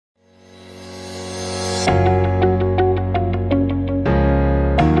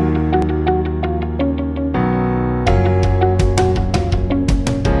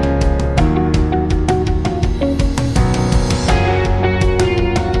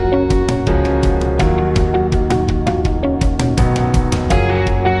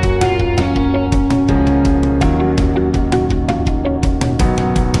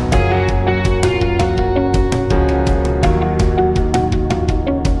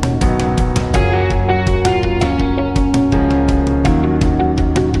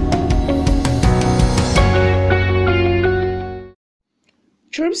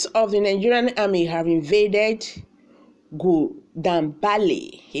troops of the Nigerian army have invaded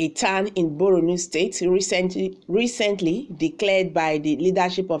Gudambali, a town in Borno State, recently declared by the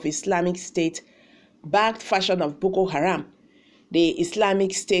leadership of Islamic State-backed faction of Boko Haram, the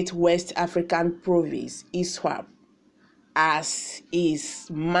Islamic State West African province, ISWAP, as is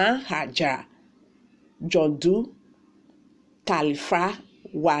Mahaja Jondu Khalifa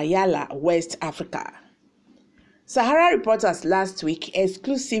Wayala, West Africa. Sahara reporters last week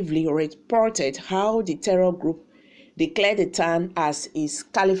exclusively reported how the terror group declared the town as its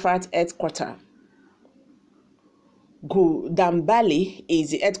caliphate headquarters. Gudambali is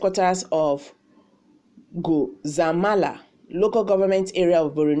the headquarters of Guzamala, local government area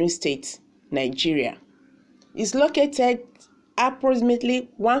of Borno State, Nigeria. It's located approximately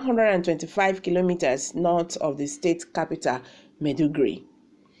 125 kilometers north of the state capital, Maiduguri.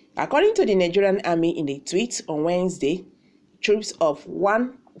 According to the Nigerian army in a tweet on Wednesday, troops of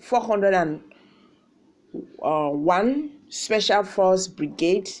 401 Special Force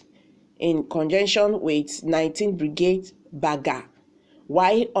Brigade in conjunction with 19th Brigade Baga,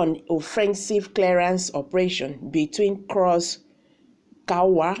 while on offensive clearance operation between Cross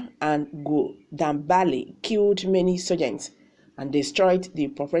Kawa and Gudambali, killed many insurgents and destroyed the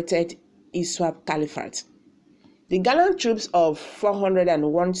purported ISWAP Caliphate. The gallant troops of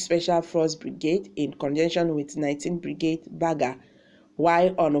 401 Special Force Brigade in conjunction with 19th Brigade Baga,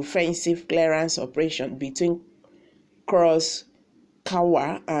 while on offensive clearance operation between Cross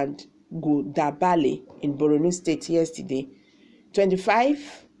Kawa and Gudambali in Borno State yesterday,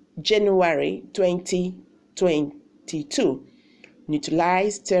 25 January 2022,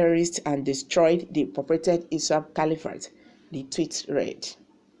 neutralized terrorists and destroyed the purported ISWAP Caliphate, the tweet read.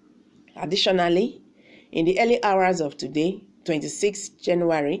 Additionally, in the early hours of today, 26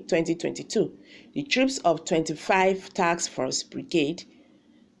 January 2022, the troops of 25 Task Force Brigade,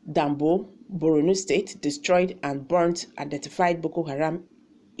 Dambo, Borno State, destroyed and burnt identified Boko Haram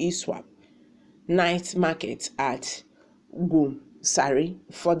ISWAP night market at Gumsari.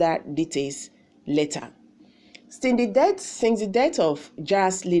 Further details later. Since the death of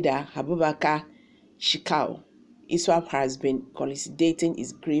JAS leader Abubakar Shekau, ISWAP has been consolidating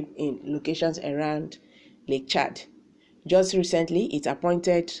its grip in locations around Lake Chad. Just recently, it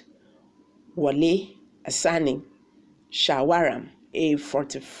appointed Wale Asani Shawaram, a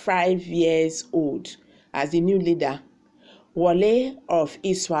 45-year-old, as the new leader, Wale of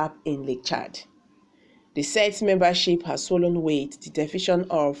ISWAP in Lake Chad. The set's membership has swollen with the defection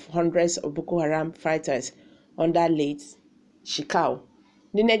of hundreds of Boko Haram fighters under late Shekau.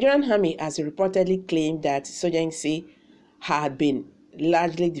 The Nigerian army has reportedly claimed that insurgency had been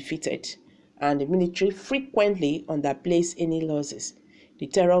largely defeated, and the military frequently underplays any losses. The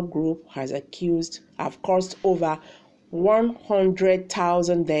terror group have caused over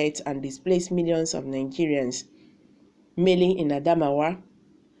 100,000 deaths and displaced millions of Nigerians, mainly in Adamawa,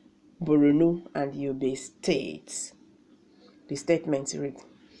 Borno, and Yobe states. The statement read,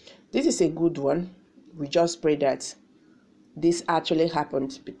 "This is a good one. We just pray that this actually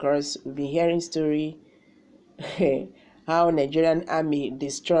happened, because we've been hearing story how Nigerian army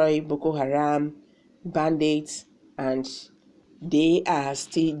destroy Boko Haram bandits, and they are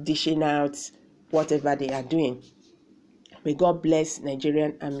still dishing out whatever they are doing. May God bless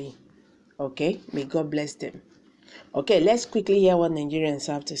Nigerian army. Okay, may God bless them. Okay, let's quickly hear what Nigerians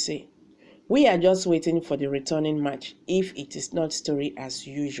have to say. We are just waiting for the returning match, if it is not story as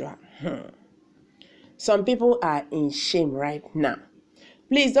usual. Some people are in shame right now.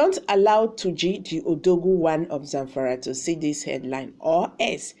 Please don't allow Tuji, the Odogu one of Zamfara, to see this headline, or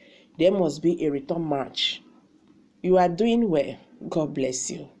else there must be a return match. You are doing well. God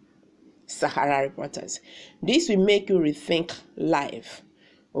bless you." Sahara reporters. This will make you rethink life.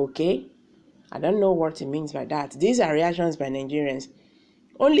 Okay? I don't know what it means by that. These are reactions by Nigerians.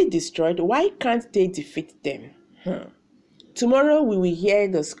 Only destroyed. Why can't they defeat them? Tomorrow we will hear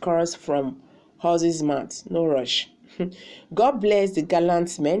the scores from horses' mouths. No rush. God bless the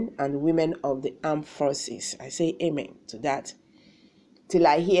gallant men and women of the armed forces. I say amen to that. Till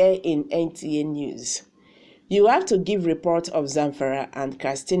I hear in NTA News. You have to give report of Zamfara and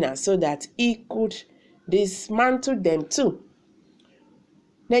Katsina so that he could dismantle them too.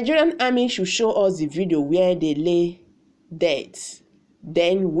 Nigerian army should show us the video where they lay dead.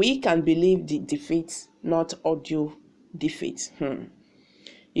 Then we can believe the defeat, not audio defeat.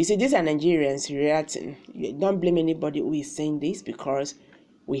 You see, these are Nigerians reacting. You don't blame anybody who is saying this, because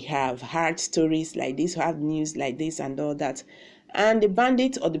we have heard stories like this, we have news like this and all that. And the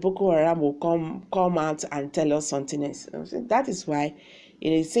bandits or the Boko Haram will come out and tell us something else. That is why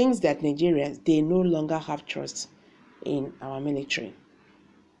it seems that Nigerians, they no longer have trust in our military.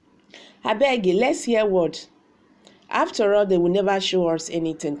 Abeg, let's hear what. After all, they will never show us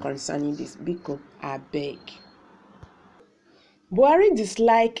anything concerning this. Biko, abeg. Buhari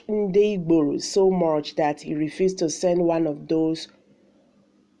disliked Ndegboro so much that he refused to send one of those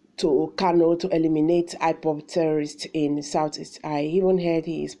to Kano to eliminate IPOB terrorists in Southeast. I even heard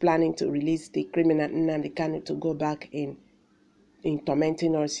he is planning to release the criminal Nnamdi Kanu to go back in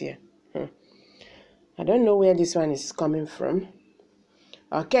tormenting us here. I don't know where this one is coming from.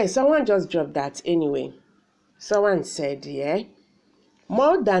 Okay, someone just dropped that anyway. Someone said, yeah,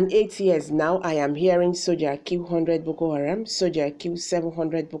 more than 8 years now, I am hearing soldier kill 100 Boko Haram, soldier kill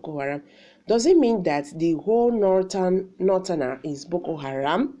 700 Boko Haram. Does it mean that the whole northerner is Boko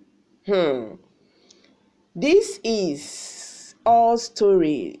Haram? This is all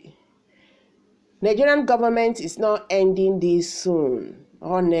story. Nigerian government is not ending this soon.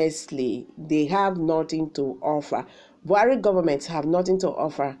 Honestly, they have nothing to offer. Buhari government have nothing to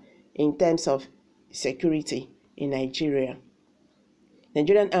offer in terms of security in Nigeria.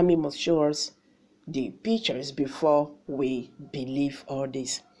 Nigerian army must show us the pictures before we believe all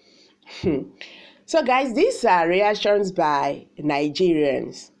this. So guys, these are reactions by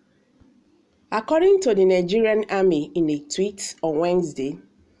Nigerians. According to the Nigerian army in a tweet on Wednesday,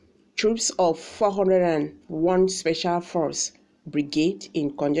 troops of 401 Special Force Brigade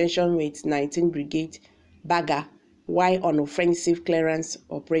in conjunction with 19 Brigade Baga while on offensive clearance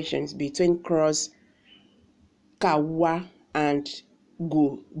operations between Cross, Kawa and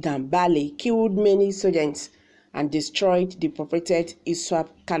Dambale killed many soldiers and destroyed the purported ISWAP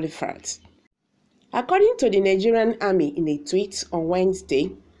Caliphate. According to the Nigerian army in a tweet on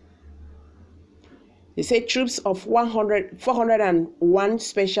Wednesday, they say troops of 401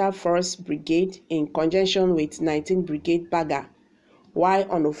 Special Force Brigade in conjunction with 19 Brigade Baga while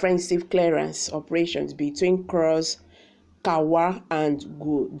on offensive clearance operations between Cross, Kawa and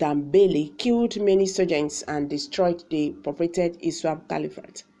Dambele killed many soldiers and destroyed the purported ISWAP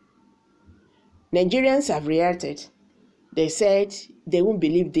Caliphate. Nigerians have reacted. They said they won't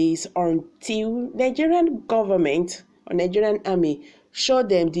believe this until Nigerian government or Nigerian army show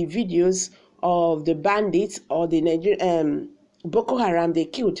them the videos of the bandits or the Nigerian Boko Haram they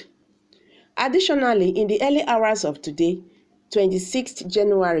killed. Additionally, in the early hours of today, 26th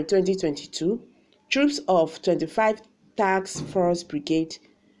January 2022, troops of 25 Task Force Brigade,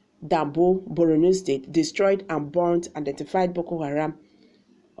 Dambo, Borno State, destroyed and burnt identified Boko Haram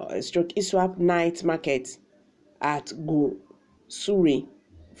ISWAP night market at Suri.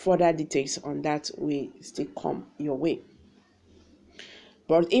 Further details on that will still come your way.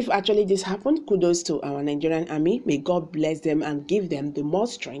 But if actually this happened, kudos to our Nigerian army. May God bless them and give them the more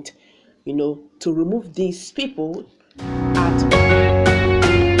strength, to remove these people